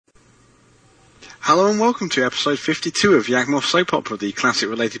Hello and welcome to episode 52 of Yawgmoth Soap Opera, the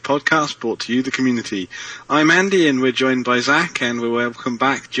classic-related podcast brought to you, the community. I'm Andy and we're joined by Zach, and we welcome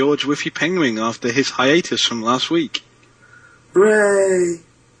back George Whiffy Penguin after his hiatus from last week. Hooray!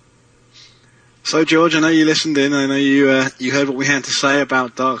 So George, I know you listened in, I know you heard what we had to say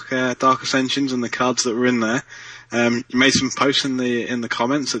about Dark Ascensions and the cards that were in there. You made some posts in the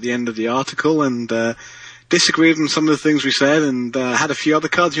comments at the end of the article and disagreed on some of the things we said, and had a few other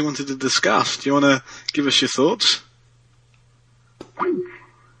cards you wanted to discuss. Do you want to give us your thoughts?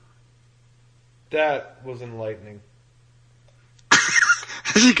 That was enlightening.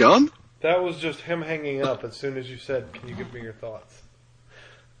 Has he gone? That was just him hanging up as soon as you said, "Can you give me your thoughts?"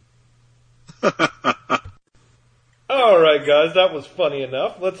 Alright guys, that was funny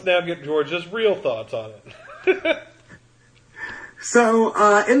enough. Let's now get George's real thoughts on it. So,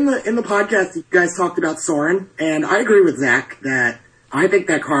 in the podcast, you guys talked about Soren, and I agree with Zach that I think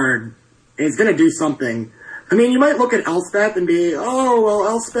that card is going to do something. I mean, you might look at Elspeth and be, oh, well,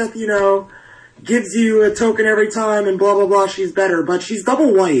 Elspeth, gives you a token every time and blah, blah, blah, she's better, but she's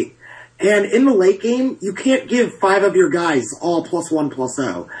double white. And in the late game, you can't give 5 of your guys all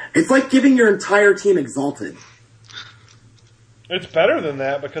 +1/+0. It's like giving your entire team Exalted. It's better than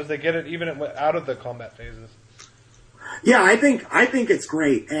that because they get it even out of the combat phases. Yeah, I think it's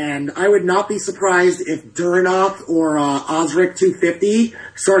great, and I would not be surprised if Duranoth or Osric 250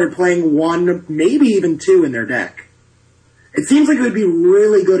 started playing 1, maybe even 2 in their deck. It seems like it would be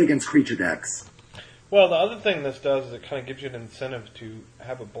really good against creature decks. Well, the other thing this does is it kind of gives you an incentive to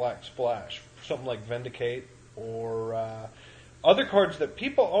have a black splash. Something like Vindicate or other cards that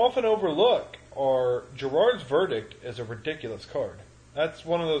people often overlook are Gerard's Verdict is a ridiculous card. That's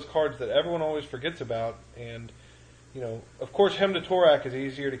one of those cards that everyone always forgets about, and of course, Hem to Torak is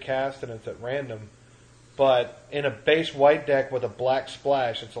easier to cast and it's at random, but in a base white deck with a black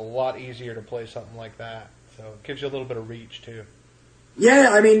splash, it's a lot easier to play something like that. So it gives you a little bit of reach, too.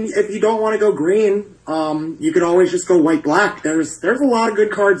 Yeah, I mean, if you don't want to go green, you could always just go white-black. There's a lot of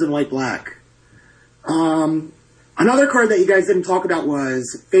good cards in white-black. Another card that you guys didn't talk about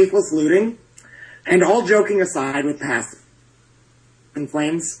was Faithless Looting, and all joking aside with Passive and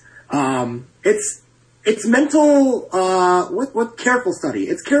Flames, it's mental, what Careful Study?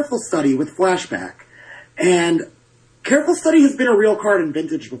 It's Careful Study with Flashback. And Careful Study has been a real card in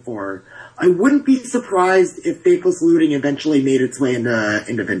Vintage before. I wouldn't be surprised if Faithless Looting eventually made its way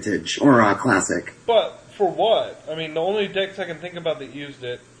into Vintage, or Classic. But, for what? I mean, the only decks I can think about that used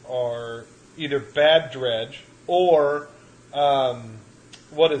it are either Bad Dredge, or, the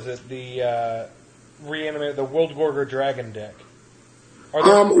World Gorger Dragon deck.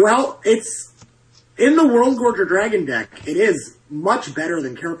 It's... In the World Gorger Dragon deck, it is much better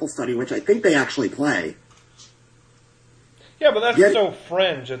than Careful Study, which I think they actually play. Yeah, but that's so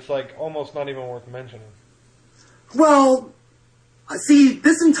fringe, it's like almost not even worth mentioning. Well, see,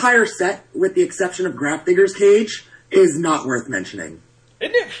 this entire set, with the exception of Grafdigger's Cage, is not worth mentioning.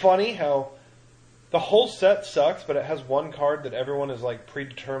 Isn't it funny how the whole set sucks, but it has one card that everyone is like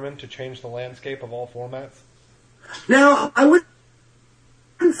predetermined to change the landscape of all formats? Now, I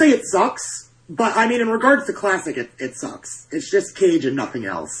wouldn't say it sucks. But, I mean, in regards to Classic, it sucks. It's just Cage and nothing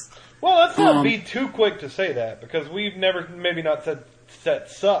else. Well, let's not be too quick to say that, because we've never, maybe not said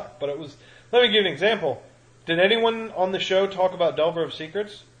sets suck, but it was... Let me give you an example. Did anyone on the show talk about Delver of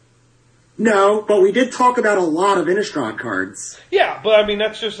Secrets? No, but we did talk about a lot of Innistrad cards. Yeah, but, I mean,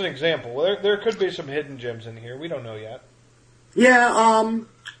 that's just an example. There could be some hidden gems in here. We don't know yet. Yeah,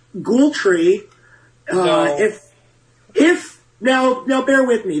 Ghoul Tree. No. Now, bear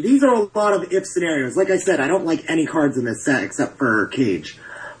with me. These are a lot of if scenarios. Like I said, I don't like any cards in this set except for Cage.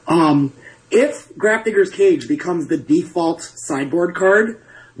 If Grafdigger's Cage becomes the default sideboard card,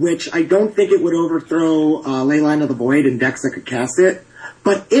 which I don't think it would overthrow Leyline of the Void and decks that could cast it,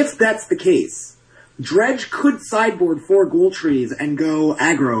 but if that's the case, Dredge could sideboard 4 Ghoul Trees and go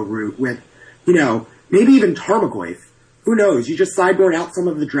aggro route with, maybe even Tarmogoyf. Who knows? You just sideboard out some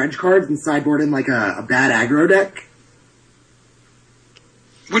of the Dredge cards and sideboard in like a bad aggro deck.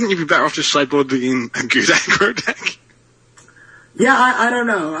 Wouldn't you be better off just sideboarding a good aggro deck? Yeah, I don't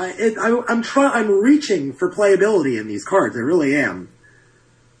know. I'm reaching for playability in these cards. I really am.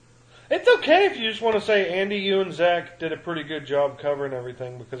 It's okay if you just want to say, Andy, you and Zach did a pretty good job covering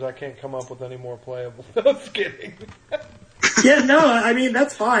everything, because I can't come up with any more playable. I was kidding. Yeah, no, I mean,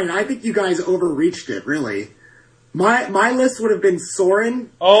 that's fine. I think you guys overreached it, really. My list would have been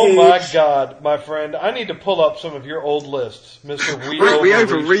Soren. Oh Cage. My God, my friend! I need to pull up some of your old lists, Mister. We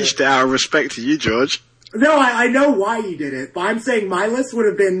overreached our respect to you, George. No, I know why you did it, but I'm saying my list would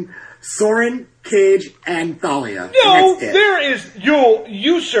have been Soren, Cage, and Thalia. No, there is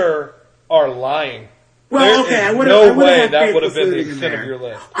you, sir, are lying. Well, okay, I would have. No way that would have been the extent of your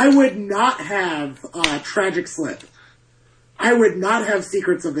list. I would not have Tragic Slip. I would not have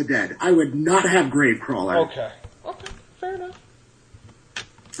Secrets of the Dead. I would not have Gravecrawler. Okay, fair enough.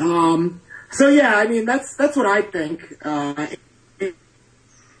 So yeah, I mean that's what I think.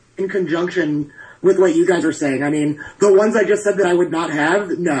 In conjunction with what you guys are saying, I mean the ones I just said that I would not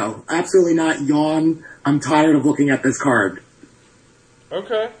have. No, absolutely not. Yawn. I'm tired of looking at this card.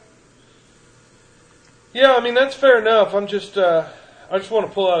 Okay. Yeah, I mean that's fair enough. I just want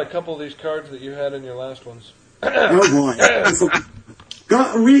to pull out a couple of these cards that you had in your last ones. Oh boy.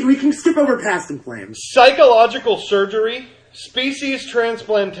 We can skip over Past in Flames. Psychological Surgery, Species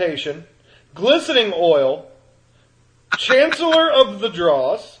Transplantation, Glistening Oil, Chancellor of the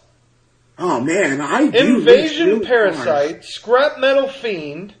Dross, oh man, I do Invasion really Parasite, hard. Scrap Metal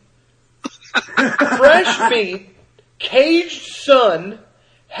Fiend, Fresh Meat, Caged Sun,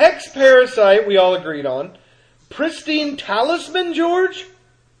 Hex Parasite, we all agreed on, Pristine Talisman, George?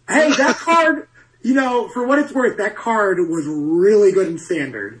 Hey, that card, you know, for what it's worth, that card was really good in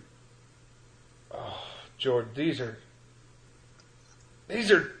Standard. Oh, George, these are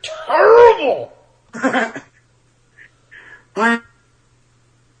terrible!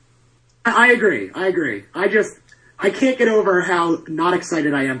 I agree. I can't get over how not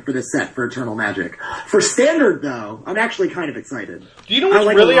excited I am for this set for Eternal Magic. For Standard, though, I'm actually kind of excited. Do you know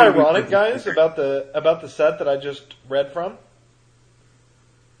what's really ironic, guys, about the set that I just read from?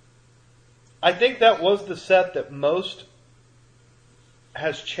 I think that was the set that most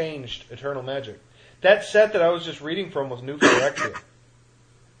has changed Eternal Magic. That set that I was just reading from was new for Phyrexia.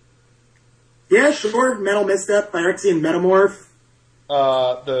 Yeah, sure. Metal Misstep, Phyrexian Metamorph.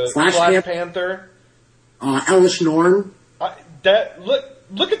 The Slash Panther. Elish Norn.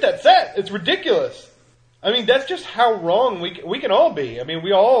 Look at that set. It's ridiculous. I mean, that's just how wrong we can all be. I mean,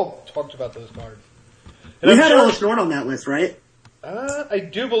 we all talked about those cards. And we had Elish Norn on that list, right? I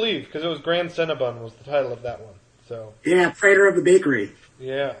do believe, because it was Grand Cinnabon was the title of that one. So yeah, Praetor of the Bakery.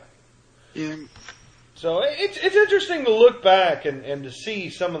 Yeah. Yeah. So it's interesting to look back and to see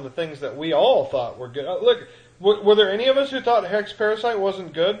some of the things that we all thought were good. Look, were there any of us who thought Hex Parasite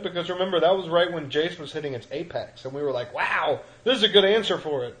wasn't good? Because remember, that was right when Jace was hitting its apex, and we were like, wow, this is a good answer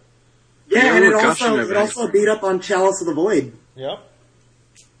for it. Yeah, and it also beat up on Chalice of the Void. Yep.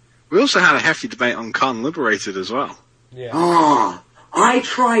 We also had a hefty debate on Khan Liberated as well. Yeah. I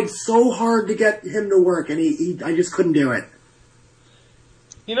tried so hard to get him to work, and I just couldn't do it.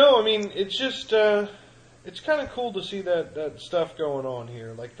 You know, I mean, it's just, it's kind of cool to see that stuff going on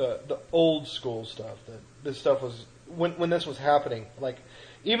here, like the old school stuff, that this stuff was, when this was happening, like,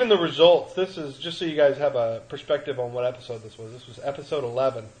 even the results, this is, just so you guys have a perspective on what episode this was episode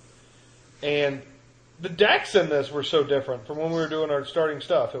 11, and the decks in this were so different from when we were doing our starting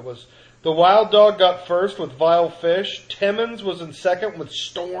stuff. It was, the Wild Dog got first with Vile Fish, Timmons was in second with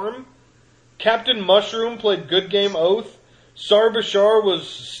Storm, Captain Mushroom played Good Game Oath, Sarbashar was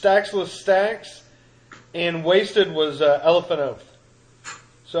Stacksless Stacks, and Wasted was Elephant Oath.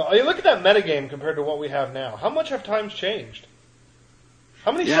 So you look at that metagame compared to what we have now. How much have times changed?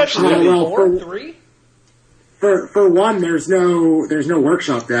 How many sets do we have? 4? 3? For one, there's no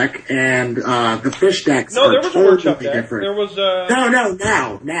workshop deck, and the fish decks no, are there was totally a workshop deck. different. There was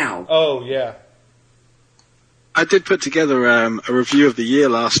now. Oh yeah. I did put together a review of the year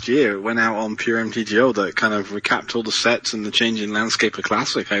last year. It went out on Pure MTGO that kind of recapped all the sets and the changing landscape of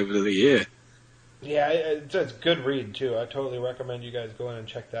Classic over the year. Yeah, it's a good read too. I totally recommend you guys go in and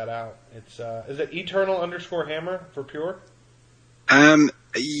check that out. It's is it Eternal_Hammer for Pure?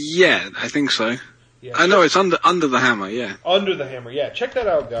 Yeah, I think so. Yeah, I know it's under the hammer. Yeah, Under the Hammer. Yeah, check that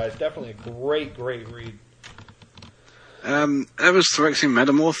out, guys. Definitely a great read. there was Phyrexian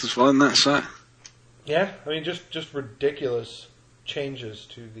Metamorph as well in that set. Yeah, I mean just ridiculous changes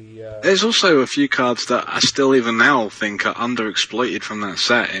to the. There's also a few cards that I still even now think are underexploited from that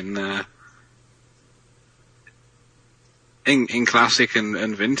set in Classic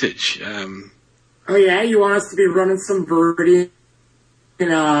and Vintage. Oh yeah, you want us to be running some Viridian,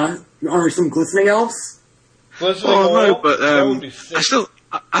 or some Glistening Elves? Glistening Oil? No, but That would be sick.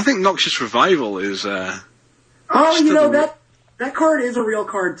 I think Noxious Revival is. That card is a real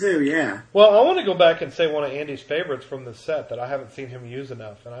card too. Yeah. Well, I want to go back and say one of Andy's favorites from the set that I haven't seen him use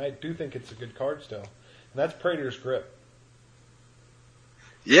enough, and I do think it's a good card still, and that's Praetor's Grip.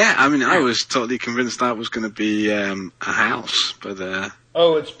 Yeah, I mean, I was totally convinced that was going to be a house, but.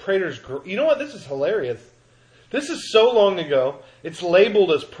 Oh, it's Praetor's Grip. You know what? This is hilarious. This is so long ago. It's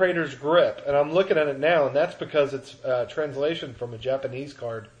labeled as Praetor's Grip, and I'm looking at it now, and that's because it's a translation from a Japanese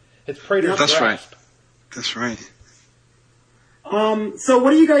card. It's Praetor's That's Grasp. right. That's right. So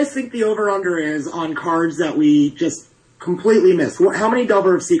what do you guys think the over-under is on cards that we just completely missed? How many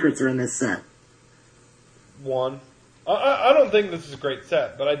Delver of Secrets are in this set? 1. I don't think this is a great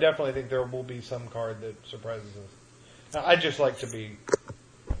set, but I definitely think there will be some card that surprises us. I just like to be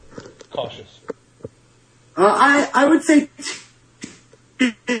cautious. I would say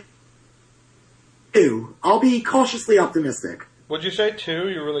 2. I'll be cautiously optimistic. Would you say 2?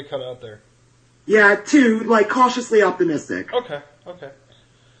 You really cut out there. Yeah, 2, like cautiously optimistic. Okay.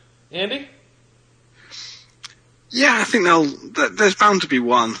 Andy? Yeah, I think there's bound to be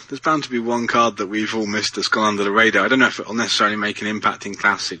one. There's bound to be one card that we've all missed that's gone under the radar. I don't know if it'll necessarily make an impact in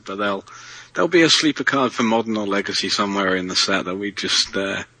Classic, but there'll be a sleeper card for Modern or Legacy somewhere in the set that we just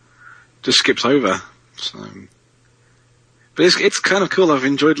skipped over. So, but it's kind of cool. I've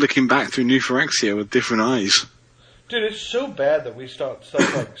enjoyed looking back through New Phyrexia with different eyes. Dude, it's so bad that we thought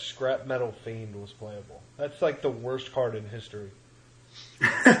stuff like Scrap Metal Fiend was playable. That's like the worst card in history.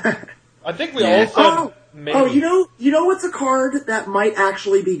 I think we all said maybe. Oh, you know what's a card that might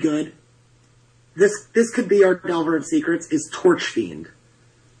actually be good? This could be our Delver of Secrets, is Torch Fiend.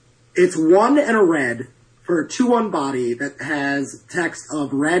 It's 1 and a red for a 2/1 body that has text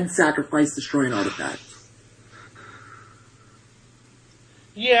of red, sacrifice, destroy an artifact.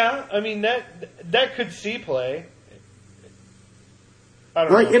 Yeah, I mean that could see play. I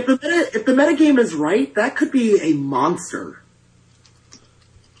don't know. If the metagame is right, that could be a monster.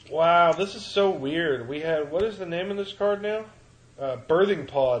 Wow, this is so weird. We had, what is the name of this card now? Birthing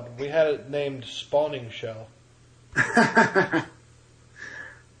Pod. We had it named Spawning Shell. We can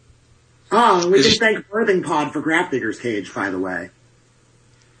thank Birthing Pod for Grapdigger's Cage, by the way.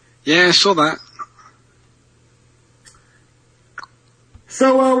 Yeah, I saw that.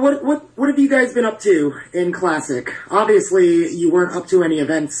 So, what have you guys been up to in Classic? Obviously, you weren't up to any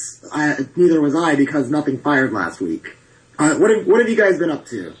events. Neither was I, because nothing fired last week. What have you guys been up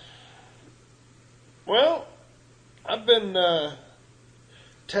to? Well, I've been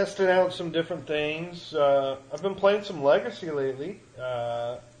testing out some different things. I've been playing some Legacy lately,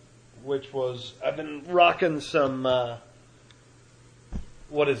 I've been rocking some, my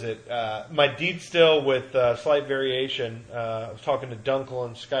Deed Still with slight variation. I was talking to Dunkel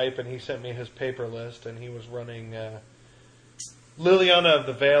on Skype, and he sent me his paper list, and he was running Liliana of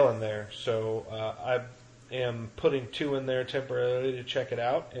the Veil in there. So I am putting 2 in there temporarily to check it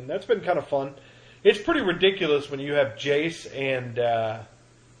out, and that's been kind of fun. It's pretty ridiculous when you have Jace and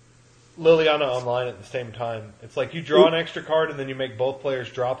Liliana online at the same time. It's like you draw an extra card, and then you make both players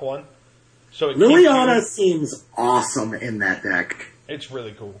drop one. So Liliana seems awesome in that deck. It's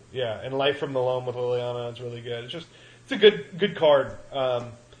really cool, yeah. And Life from the Loam with Liliana is really good. It's a good card.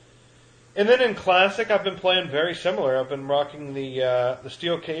 And then in Classic, I've been playing very similar. I've been rocking the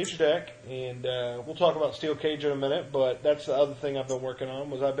Steel Cage deck, and we'll talk about Steel Cage in a minute. But that's the other thing I've been working on,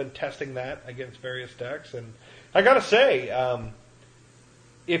 was I've been testing that against various decks. And I gotta say,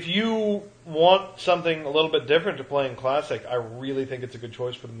 if you want something a little bit different to play in Classic, I really think it's a good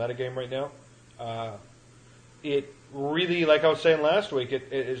choice for the metagame right now. It really, like I was saying last week, it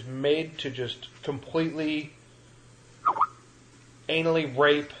is made to just completely anally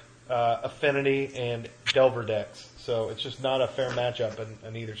rape Affinity and Delver decks. So it's just not a fair matchup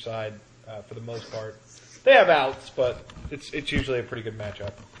on either side for the most part. They have outs, but it's usually a pretty good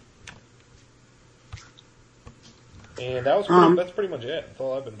matchup. And that's pretty much it. That's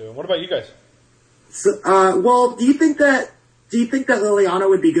all I've been doing. What about you guys? So, do you think that Liliana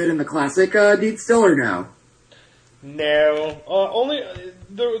would be good in the Classic Deed Still, or no? No.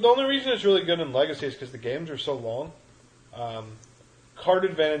 The only reason it's really good in Legacy is because the games are so long. Card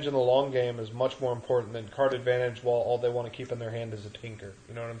advantage in the long game is much more important than card advantage while all they want to keep in their hand is a tinker.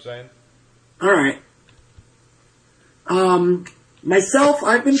 You know what I'm saying? Alright. Myself,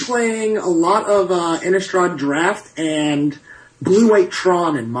 I've been playing a lot of Innistrad Draft and Blue-White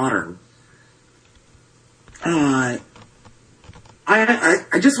Tron in Modern. I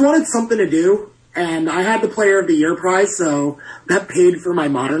just wanted something to do, and I had the Player of the Year prize, so that paid for my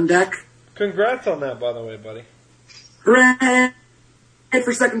Modern deck. Congrats on that, by the way, buddy. Hooray!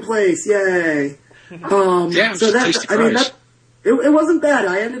 For second place, yay! Yeah, so that, I mean, it wasn't bad.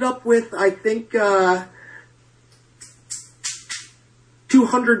 I ended up with, I think,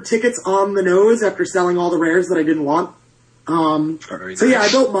 200 tickets on the nose after selling all the rares that I didn't want. So yeah,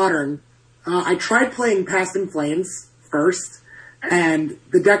 I built Modern. I tried playing Past in Flames first, and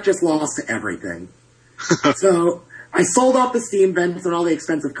the deck just lost to everything. So I sold off the Steam vents and all the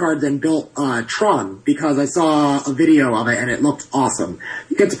expensive cards and built Tron because I saw a video of it and it looked awesome.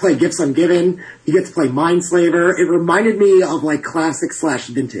 You get to play Gifts Ungiven, you get to play Mindslaver. It reminded me of like Classic /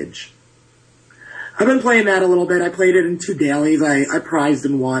 Vintage. I've been playing that a little bit. I played it in 2 dailies. I prized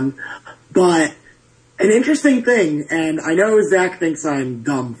in one. But an interesting thing, and I know Zach thinks I'm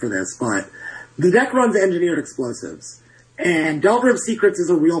dumb for this, but the deck runs engineered explosives. And Delver of Secrets is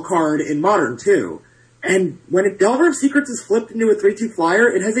a real card in Modern, too. And when Delver of Secrets is flipped into a 3/2 flyer,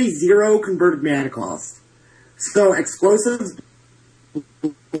 it has a 0 converted mana cost. So explosives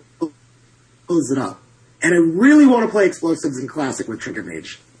blows it up. And I really want to play explosives in Classic with Trinket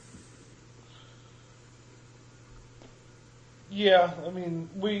Mage. Yeah, I mean,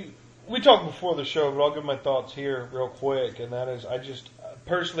 we talked before the show, but I'll give my thoughts here real quick, and that is, I just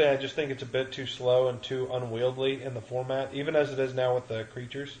think it's a bit too slow and too unwieldy in the format, even as it is now with the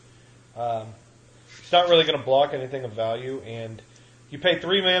creatures. It's not really going to block anything of value, and you pay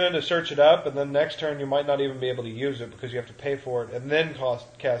 3 mana to search it up, and then next turn you might not even be able to use it because you have to pay for it, and then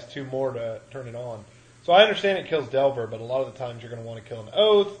cast 2 more to turn it on. So I understand it kills Delver, but a lot of the times you're going to want to kill an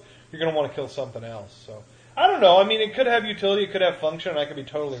Oath, you're going to want to kill something else. So I don't know. I mean, it could have utility, it could have function, and I could be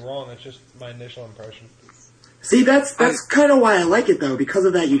totally wrong. It's just my initial impression. See, that's kind of why I like it, though, because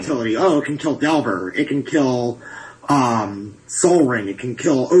of that utility. Oh, it can kill Delver. It can kill Soul Ring. It can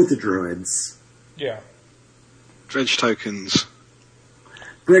kill Oath of Druids. Yeah. Dredge tokens.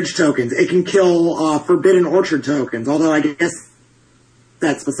 Bridge tokens. It can kill Forbidden Orchard tokens, although I guess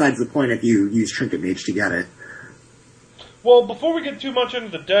that's besides the point if you use Trinket Mage to get it. Well, before we get too much into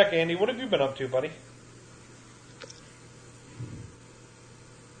the deck, Andy, what have you been up to, buddy?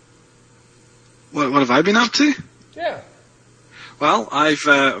 What have I been up to? Yeah. Well, I've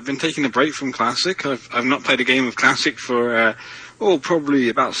been taking a break from Classic. I've not played a game of Classic for probably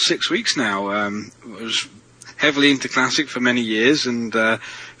about 6 weeks now. I was heavily into Classic for many years, and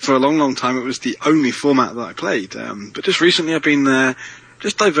for a long, long time it was the only format that I played. But just recently I've been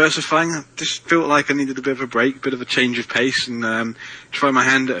just diversifying. I just felt like I needed a bit of a break, a bit of a change of pace, and try my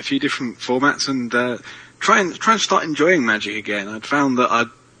hand at a few different formats and try and start enjoying Magic again. I'd found that I'd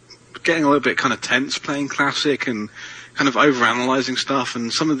getting a little bit kind of tense playing Classic and kind of overanalyzing stuff,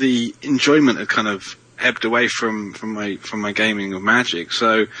 and some of the enjoyment had kind of ebbed away from my gaming of Magic.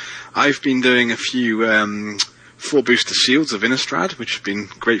 So I've been doing a few 4 booster seals of Innistrad, which have been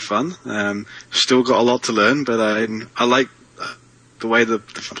great fun. Still got a lot to learn, but I like the way the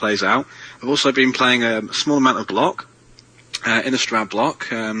plays out. I've also been playing a small amount of block, Innistrad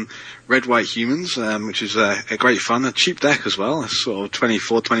block, Red White Humans, which is a great fun, a cheap deck as well. It's sort of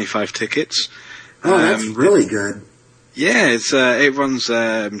 24, 25 tickets. Oh, that's really good. Yeah, it runs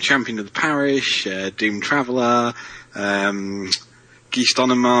Champion of the Parish, Doomed Traveller, Geese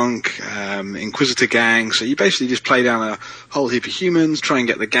Monk, Inquisitor Gang. So you basically just play down a whole heap of humans, try and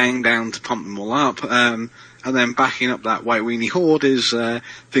get the gang down to pump them all up. And then backing up that White Weenie Horde is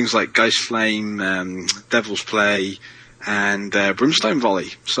things like Geist Flame, Devil's Play, and Brimstone Volley.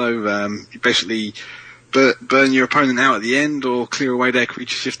 So you basically burn your opponent out at the end, or clear away their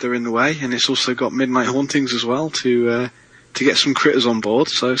creatures if they're in the way. And it's also got Midnight Hauntings as well to get some critters on board.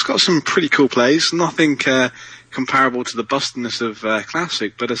 So it's got some pretty cool plays. Nothing comparable to the bustiness of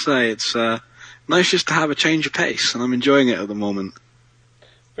Classic, but I say it's nice just to have a change of pace, and I'm enjoying it at the moment.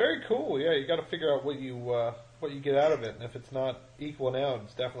 Very cool. Yeah, you got to figure out what you get out of it, and if it's not equaling out,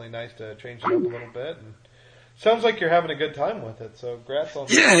 it's definitely nice to change it up a little bit. And sounds like you're having a good time with it, so congrats on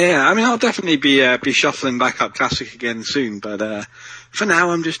that. Yeah. I mean, I'll definitely be shuffling back up Classic again soon, but for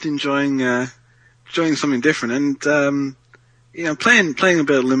now, I'm just enjoying something different. And playing a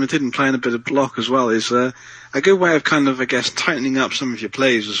bit of Limited and playing a bit of Block as well is a good way of kind of, I guess, tightening up some of your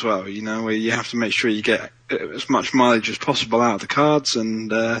plays as well. You know, where you have to make sure you get as much mileage as possible out of the cards, and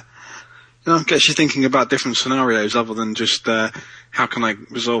gets you thinking about different scenarios other than just how can I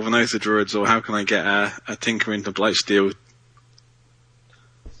resolve an Oath of Druids, or how can I get a Tinker into Blightsteel.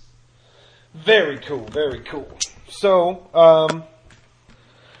 Very cool, very cool. So,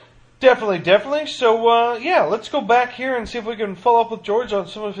 definitely. So, let's go back here and see if we can follow up with George on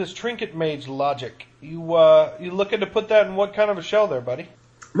some of his Trinket Mage logic. You looking to put that in what kind of a shell there, buddy?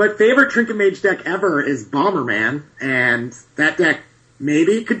 My favorite Trinket Mage deck ever is Bomberman, and that deck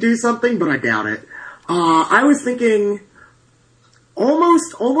maybe could do something, but I doubt it. I was thinking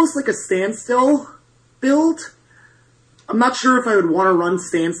almost like a Standstill build. I'm not sure if I would want to run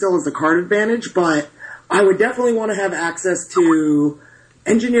Standstill as a card advantage, but I would definitely want to have access to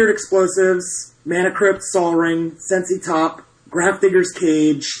Engineered Explosives, Mana Crypt, Sol Ring, Sensi Top, Grafdigger's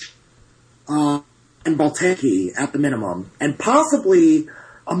Cage, and Baltenki at the minimum, and possibly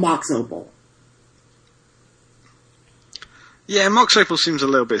a Mox Opal. Yeah, Mox Opal seems a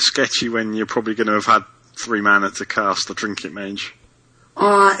little bit sketchy when you're probably going to have had 3 mana to cast the Trinket Mage.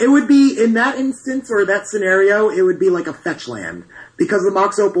 It would be, in that instance or that scenario, it would be like a fetch land. Because the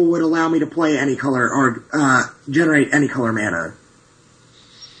Mox Opal would allow me to play any color or generate any color mana.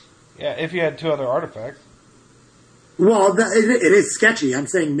 Yeah, if you had 2 other artifacts. Well, it is sketchy. I'm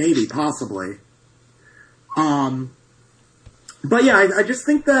saying maybe, possibly. But yeah, I just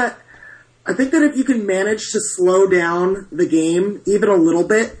think that if you can manage to slow down the game even a little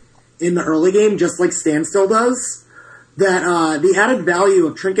bit in the early game, just like Standstill does, that the added value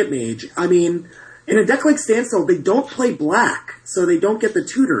of Trinket Mage, I mean, in a deck like Standstill, they don't play black, so they don't get the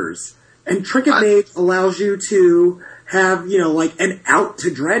tutors. And Trinket Mage allows you to have, like an out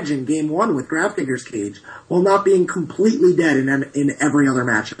to dredge in game 1 with Grafdigger's Cage, while not being completely dead in every other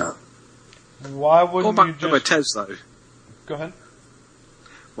matchup. Why wouldn't you just... Turbo Tez, though? Go ahead.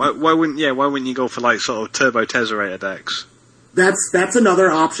 Why wouldn't you go for, like, sort of Turbo Tezzerator decks? That's another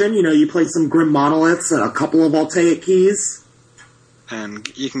option. You play some Grim Monoliths and a couple of Voltaic Keys. And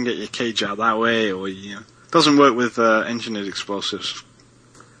you can get your cage out that way, or doesn't work with engineered explosives.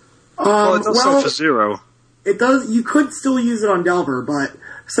 Well, it does for 0. It does. You could still use it on Delver, but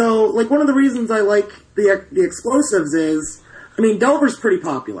so like one of the reasons I like the explosives is, I mean, Delver's pretty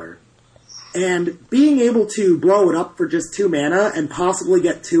popular, and being able to blow it up for just 2 mana and possibly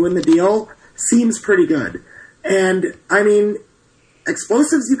get 2 in the deal seems pretty good. And I mean,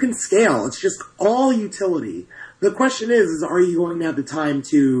 explosives you can scale. It's just all utility. The question is are you going to have the time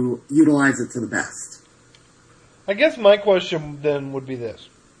to utilize it to the best? I guess my question then would be this.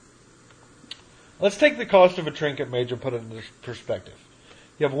 Let's take the cost of a Trinket Mage and put it into perspective.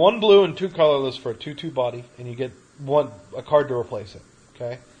 You have 1 blue and 2 colorless for a 2/2 body, and you get a card to replace it.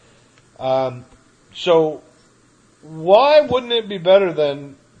 Okay? So, why wouldn't it be better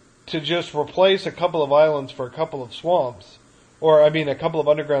then to just replace a couple of islands for a couple of swamps? Or, a couple of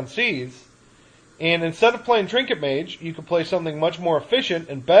underground seas. And instead of playing Trinket Mage, you could play something much more efficient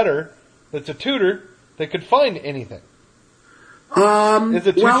and better that's a tutor that could find anything. Is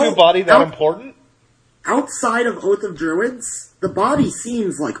a 2/2 body that important? Outside of Oath of Druids, the body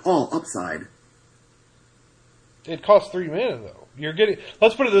seems like all upside. It costs 3 mana, though.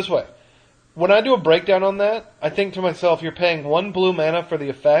 Let's put it this way. When I do a breakdown on that, I think to myself, you're paying 1 blue mana for the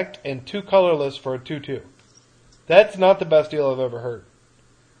effect and 2 colorless for a 2/2. That's not the best deal I've ever heard.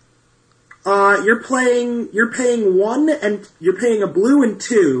 You're paying 1 and you're paying a blue and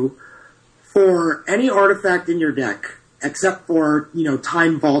 2 for any artifact in your deck, except for,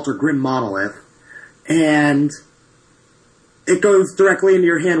 Time Vault or Grim Monolith. And it goes directly into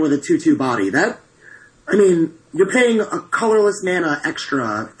your hand with a 2/2 body. You're paying a colorless mana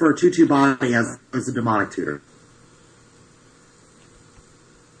extra for a 2/2 body as a demonic tutor.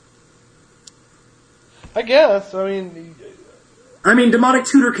 I guess. Demonic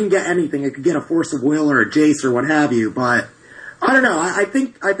Tutor can get anything. It could get a Force of Will or a Jace or what have you, but I don't know. I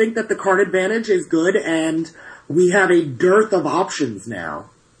think that the card advantage is good, and we have a dearth of options now.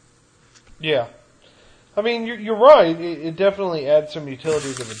 Yeah. You're right. It definitely adds some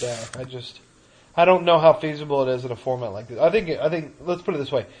utility to the deck. I don't know how feasible it is in a format like this. I think, let's put it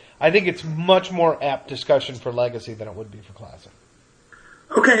this way. I think it's much more apt discussion for Legacy than it would be for Classic.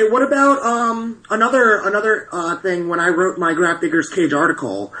 Okay, what about another thing? When I wrote my Grafdigger's Cage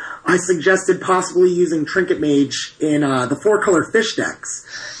article, I suggested possibly using Trinket Mage in the 4-color fish decks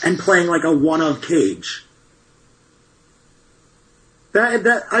and playing like a 1-of Cage.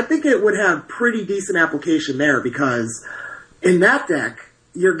 That I think it would have pretty decent application there, because in that deck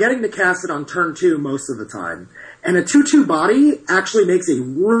you're getting to cast it on turn 2 most of the time, and a 2/2 body actually makes a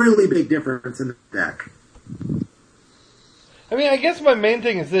really big difference in the deck. I guess my main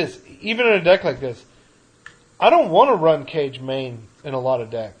thing is this. Even in a deck like this, I don't want to run Cage main in a lot of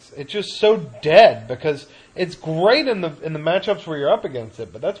decks. It's just so dead, because it's great in the matchups where you're up against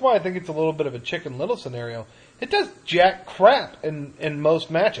it, but that's why I think it's a little bit of a Chicken Little scenario. It does jack crap in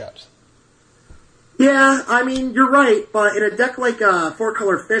most matchups. Yeah, you're right, but in a deck like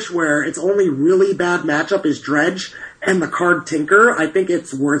 4-color fish where its only really bad matchup is Dredge and the card Tinker, I think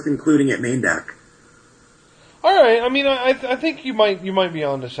it's worth including it main deck. All right. I think you might be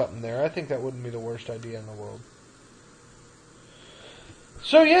onto something there. I think that wouldn't be the worst idea in the world.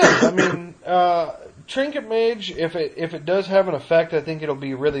 So yeah, Trinket Mage, if it does have an effect, I think it'll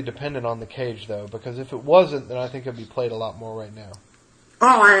be really dependent on the cage, though, because if it wasn't, then I think it'd be played a lot more right now.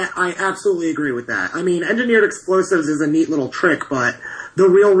 Oh, I absolutely agree with that. Engineered Explosives is a neat little trick, but the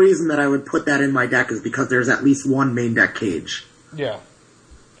real reason that I would put that in my deck is because there's at least one main deck cage. Yeah.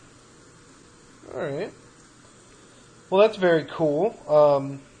 All right. Well, that's very cool.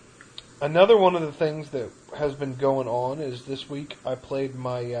 Another one of the things that has been going on is this week I played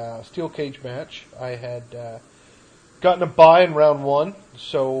my Steel Cage match. I had gotten a bye in round 1,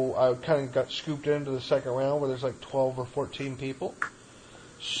 so I kind of got scooped into the second round where there's like 12 or 14 people.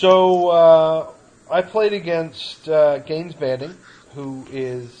 So I played against Gaines Banding, who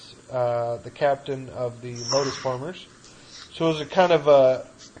is the captain of the Lotus Farmers. So it was a kind of a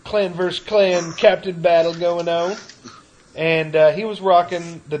clan versus clan captain battle going on. And he was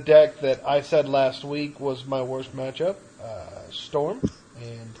rocking the deck that I said last week was my worst matchup, Storm.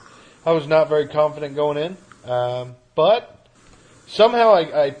 And I was not very confident going in. But somehow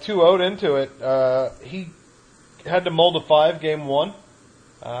I 2-0'd into it. He had to mold a 5 game 1.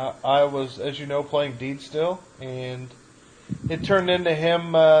 I was, as you know, playing Deed still. And it turned into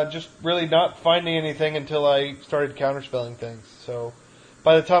him just really not finding anything until I started counterspelling things. So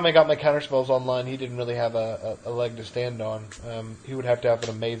by the time I got my counterspells online, he didn't really have a leg to stand on. He would have to have an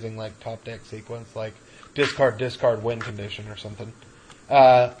amazing like top deck sequence, like discard, win condition or something.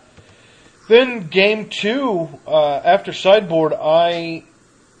 Then game 2, after sideboard, I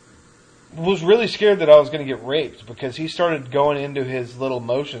was really scared that I was going to get raped because he started going into his little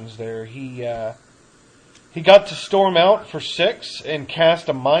motions there. He got to storm out for 6 and cast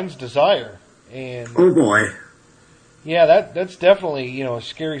a Mind's Desire. And oh boy. Yeah, that's definitely, a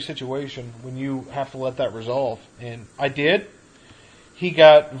scary situation when you have to let that resolve. And I did. He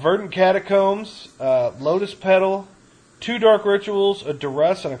got Verdant Catacombs, Lotus Petal, 2 Dark Rituals, a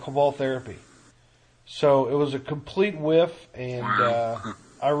Duress, and a Cabal Therapy. So it was a complete whiff, and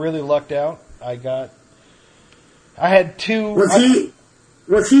I really lucked out. I had 2... Was he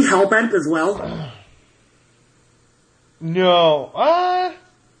Hellbent as well? No.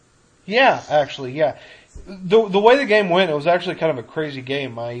 Yeah, actually, yeah. The way the game went, it was actually kind of a crazy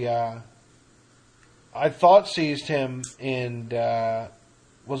game. I thought seized him and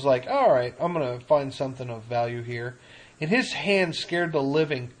was like, all right, I'm going to find something of value here. And his hand scared the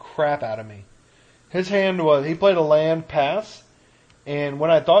living crap out of me. His hand was, he played a land pass, and when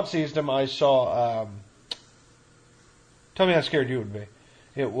I thought seized him, I saw, tell me how scared you would be.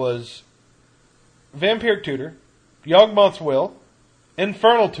 It was Vampiric Tutor, Yawgmoth's Will,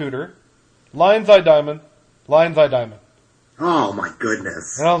 Infernal Tutor, Lion's Eye Diamond, Lion's Eye Diamond. Oh my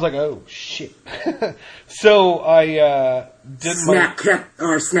goodness. And I was like, oh shit. So I did Snap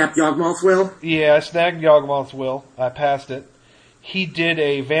Yawgmoth's Will? Yeah, I snagged Yawgmoth's Will. I passed it. He did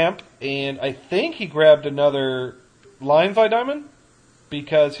a vamp, and I think he grabbed another Lion's Eye Diamond,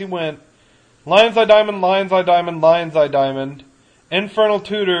 because he went Lion's Eye Diamond, Lion's Eye Diamond, Lion's Eye Diamond, Infernal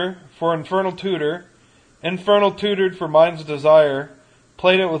Tutor for Infernal Tutor, Infernal Tutored for Mind's Desire,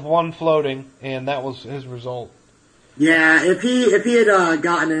 played it with 1 floating, and that was his result. Yeah, if he had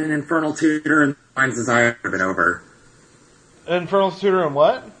gotten an Infernal Tutor and Mind's Desire, it would have been over. Infernal Tutor and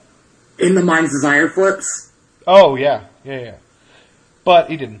what? In the Mind's Desire flips. Oh, yeah.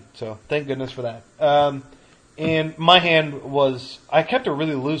 But he didn't, so thank goodness for that. And my hand was, I kept a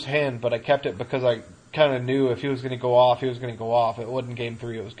really loose hand, but I kept it because I kind of knew if he was going to go off, he was going to go off. It wasn't game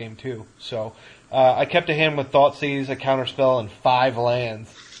 3, it was game 2. So I kept a hand with Thoughtseize, a Counterspell, and 5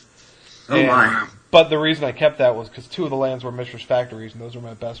 lands. Oh my. But the reason I kept that was because 2 of the lands were Mishra's Factories, and those were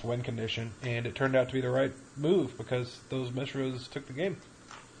my best win condition. And it turned out to be the right move because those Mishras took the game.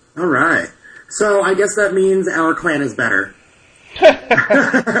 Alright. So I guess that means our clan is better.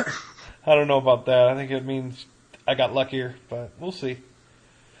 I don't know about that. I think it means I got luckier, but we'll see.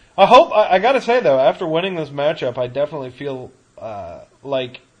 I gotta say though, after winning this matchup, I definitely feel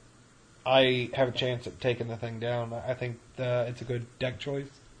like I have a chance at taking the thing down. I think it's a good deck choice.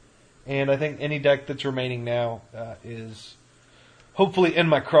 And I think any deck that's remaining now is hopefully in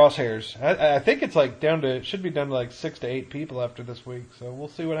my crosshairs. I think it's like should be down to like 6 to 8 people after this week. So we'll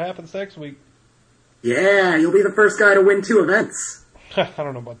see what happens next week. Yeah, you'll be the first guy to win 2 events. I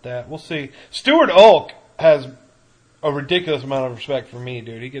don't know about that. We'll see. Stuart Ulk has a ridiculous amount of respect for me,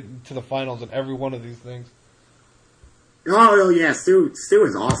 dude. He gets to the finals in every one of these things. Oh yeah, Stu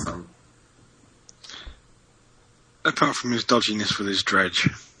is awesome. Apart from his dodginess with his dredge.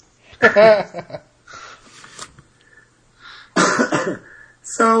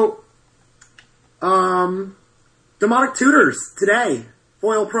 So, Demonic Tutors today.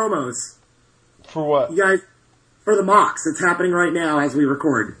 Foil promos. For what? You guys, for the mocks. It's happening right now as we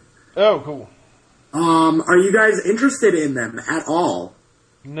record. Oh, cool. Are you guys interested in them at all?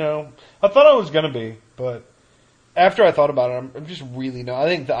 No. I thought I was gonna be, but after I thought about it, I'm just really not. I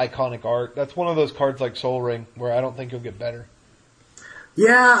think the iconic art, that's one of those cards like Soul Ring, where I don't think you'll get better.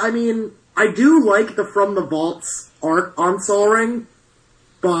 Yeah, I mean, I do like the From the Vaults art on Soul Ring,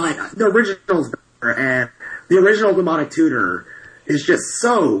 but the original's better, and the original Demonic Tutor is just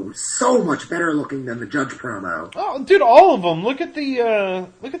so much better looking than the Judge promo. Oh, dude, all of them. Look at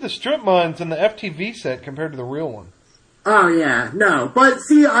the strip mines in the FTV set compared to the real one. Oh yeah, no. But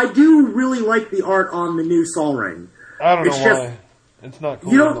see, I do really like the art on the new Sol Ring. I don't know It's why. just- It's not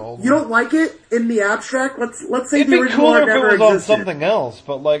cool You in the old don't you one. don't like it in the abstract? Let's say It'd the be original cooler art if it never was on existed. something else,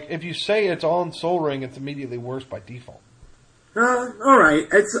 but like if you say it's on Sol Ring, it's immediately worse by default. All right.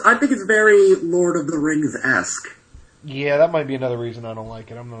 I think it's very Lord of the Rings-esque. Yeah, that might be another reason I don't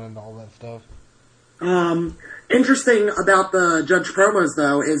like it. I'm not into all that stuff. Interesting about the Judge promos,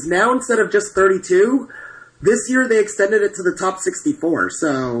 though, is now instead of just 32, this year they extended it to the top 64.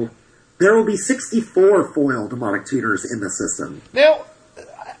 So there will be 64 foil demonic tutors in the system. Now,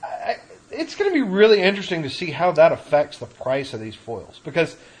 it's going to be really interesting to see how that affects the price of these foils.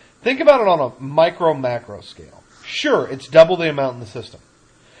 Because think about it on a micro-macro scale. Sure, it's double the amount in the system.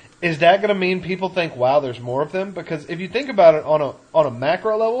 Is that going to mean people think, wow, there's more of them? Because if you think about it on a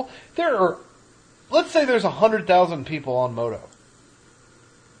macro level, there are, let's say there's 100,000 people on Moto.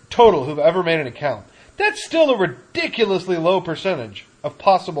 Total who've ever made an account. That's still a ridiculously low percentage of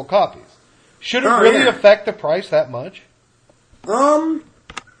possible copies. Should it really affect the price that much? Well,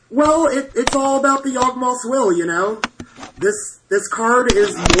 it's all about the Yawgmoth's will, you know? This card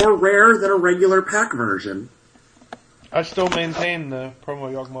is more rare than a regular pack version. I still maintain the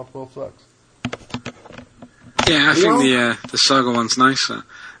promo Yawgmoth will sucks. Yeah, I think the Saga one's nicer.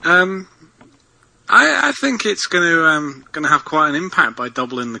 I think it's going to have quite an impact by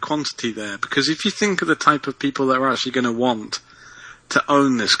doubling the quantity there, because if you think of the type of people that are actually going to want to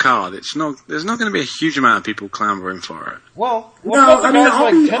own this card, there's not going to be a huge amount of people clamoring for it. Well, no, I mean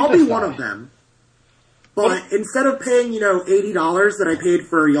like I'll be one of them. But instead of paying $80 that I paid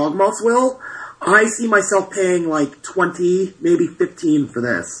for Yawgmoth's will, I see myself paying like 20, maybe 15 for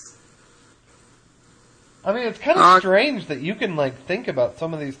this. I mean, it's kind of strange that you can like think about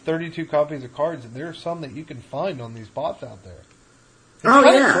some of these 32 copies of cards, and there are some that you can find on these bots out there. It's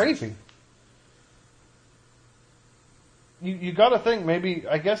kind of crazy. You got to think maybe.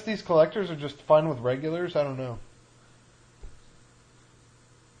 I guess these collectors are just fine with regulars. I don't know.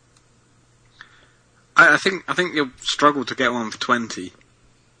 I think you'll struggle to get one for 20.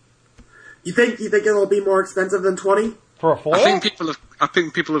 You think it'll be more expensive than 20? For a foil? I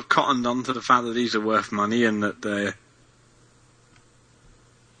think people have cottoned on to the fact that these are worth money and that they're.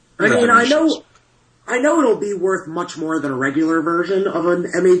 I know it'll be worth much more than a regular version of an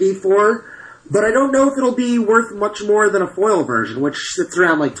MAD4, but I don't know if it'll be worth much more than a foil version, which sits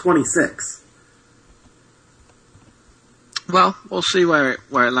around like 26. Well, we'll see where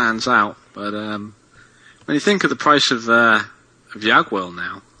it lands out. But when you think of the price of Yawgmoth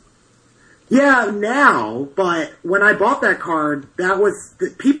now. Yeah, now, but when I bought that card,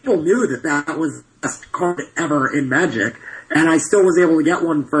 people knew that was the best card ever in Magic, and I still was able to get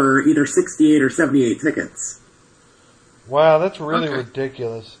one for either 68 or 78 tickets. Wow, that's really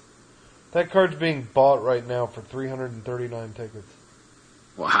ridiculous. That card's being bought right now for 339 tickets.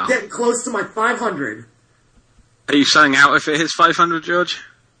 Wow. Getting close to my 500. Are you selling out if it hits 500, George?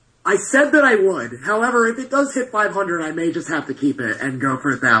 I said that I would. However, if it does hit 500, I may just have to keep it and go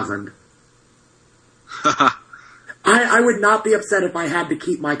for 1,000. I would not be upset if I had to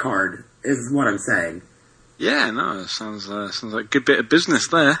keep my card, is what I'm saying. Yeah, no, it sounds like a good bit of business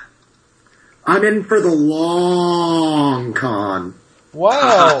there. I'm in for the long con.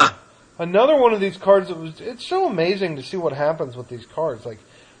 Wow. Another one of these cards it's so amazing to see what happens with these cards. Like,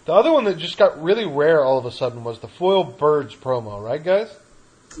 the other one that just got really rare all of a sudden was the Foil Birds promo, right guys?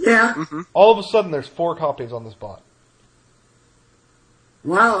 Yeah. Mm-hmm. All of a sudden there's 4 copies on this bot.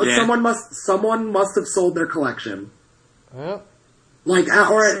 Wow, yeah. someone must have sold their collection. Yeah. Like,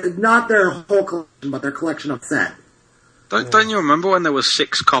 or not their whole collection, but their collection of set. Don't you remember when there was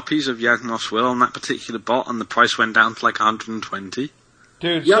 6 copies of Yawgmoth's Will on that particular bot and the price went down to like 120?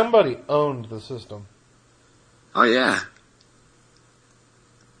 Dude, Yep. Somebody owned the system. Oh yeah.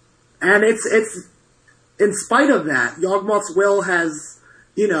 And it's in spite of that, Yawgmoth's Will has,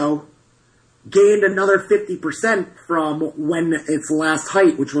 gained another 50% from when its last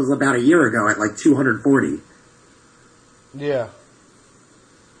height, which was about a year ago at like 240. Yeah.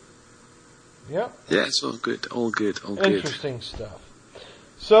 Yep. Yeah, it's all good. Interesting stuff.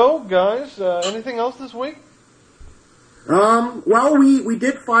 So, guys, anything else this week? Well, we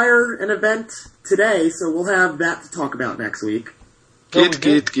did fire an event today, so we'll have that to talk about next week. Good.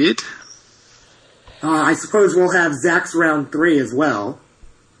 I suppose we'll have Zach's round 3 as well.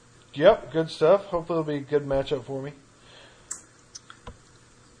 Yep, good stuff. Hopefully it'll be a good matchup for me.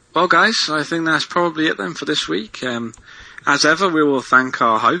 Well, guys, I think that's probably it then for this week. As ever, we will thank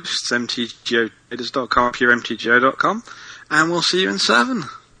our hosts, mtgotraders.com, puremtgo.com, and we'll see you in 7.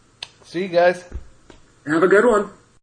 See you guys. Have a good one.